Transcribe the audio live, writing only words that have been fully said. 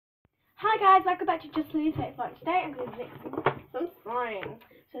Hi guys, welcome back to Just Lily 35. Today I'm going to mix some slime.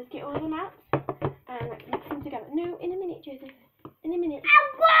 So let's get all of them out and let's mix them together. No, in a minute, Joseph. In a minute. I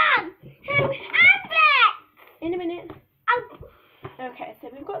won! I'm back! In a minute. Okay, so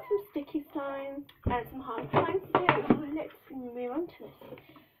we've got some sticky slime and some hard slime too. Let's move on to this.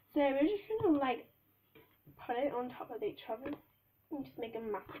 So we're just going to like put it on top of each other and just make a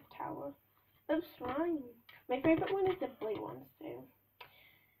massive tower of slime. My favourite one is the blue one, so.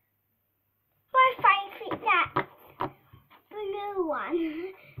 My favourite that blue one.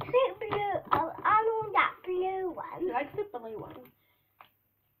 The blue. I know that blue one. I like the blue one.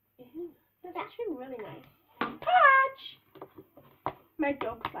 That's actually really nice. Patch! My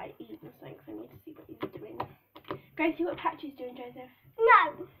dog's like eating something, so I need to see what he's doing. Guys, see what Patch is doing, Joseph?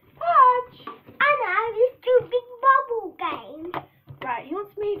 No. Patch! I know, let's do a big bubble game. Right, he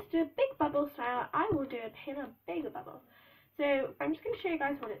wants me to do a big bubble, so I will do him a bigger bubble. So I'm just going to show you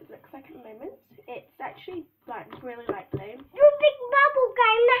guys what it looks like at the moment. It's actually like really light blue. Do a big bubble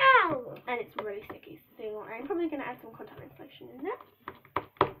game now. And it's really sticky, so I'm probably going to add some contact lens lotion in there.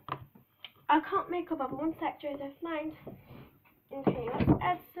 I can't make a bubble. One sec, Joseph, mind. Okay, let's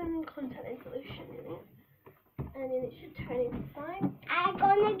add some contact lens solution in it. And then it should turn into slime. I'm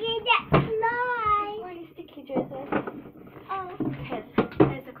gonna get that slime. It's really sticky, Joseph. Oh. Okay,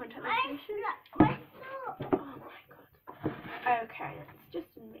 there's the contact lens solution. Oh my god. Okay, let's just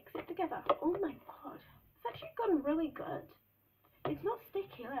mix it together. Oh my god. It's actually gone really good. It's not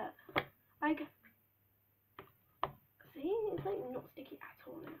sticky, look. Like, see? It's like not sticky at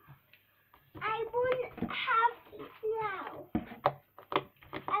all now. I won't have it now.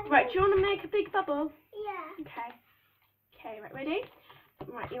 Right, do you want to make a big bubble? Yeah. Okay. Okay, right, ready?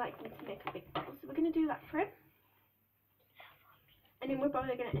 Right, you like me to make a big bubble, so we're going to do that for him. And then we're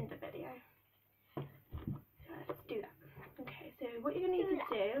probably going to end the video. So let's do that. Okay, so what you're going to need to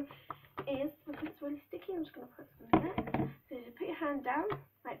do is, because it's really sticky, I'm just going to put some in it. So just put your hand down,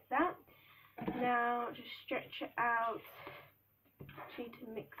 like that. Now just stretch it out to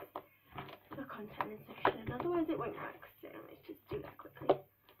mix the contact lens solution. Otherwise it won't work, so let's just do that quickly.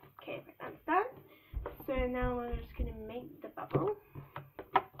 Okay, right, that's done. So now we're just going to make the bubble.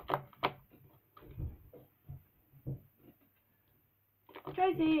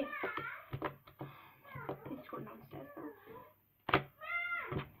 Josie! He's gone downstairs now.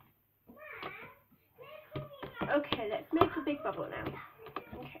 Okay, let's make a big bubble now.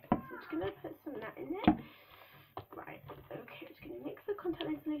 Okay, so we're just going to put some of that in there. Right, okay, just going to mix the contact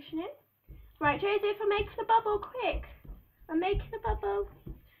lens solution in. Right, Josie, I'm making the bubble, quick! I'm making the bubble.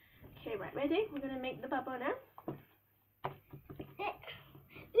 Okay, right, ready? We're going to make the bubble now.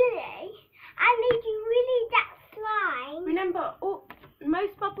 Lily, I need you really that slime. Remember,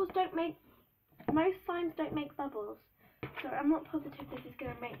 most slimes don't make bubbles. So I'm not positive this is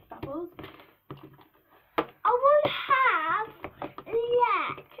going to make bubbles. I won't have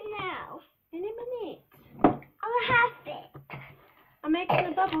that now. In a minute. I will have it. I'm making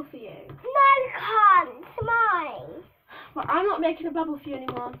a bubble for you. No, you can't. It's mine. Well, I'm not making a bubble for you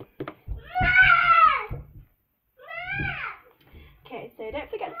anymore. Okay, so don't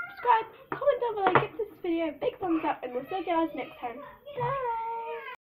forget to subscribe, comment down below, give this video a big thumbs up, and we'll see you guys next time. Bye!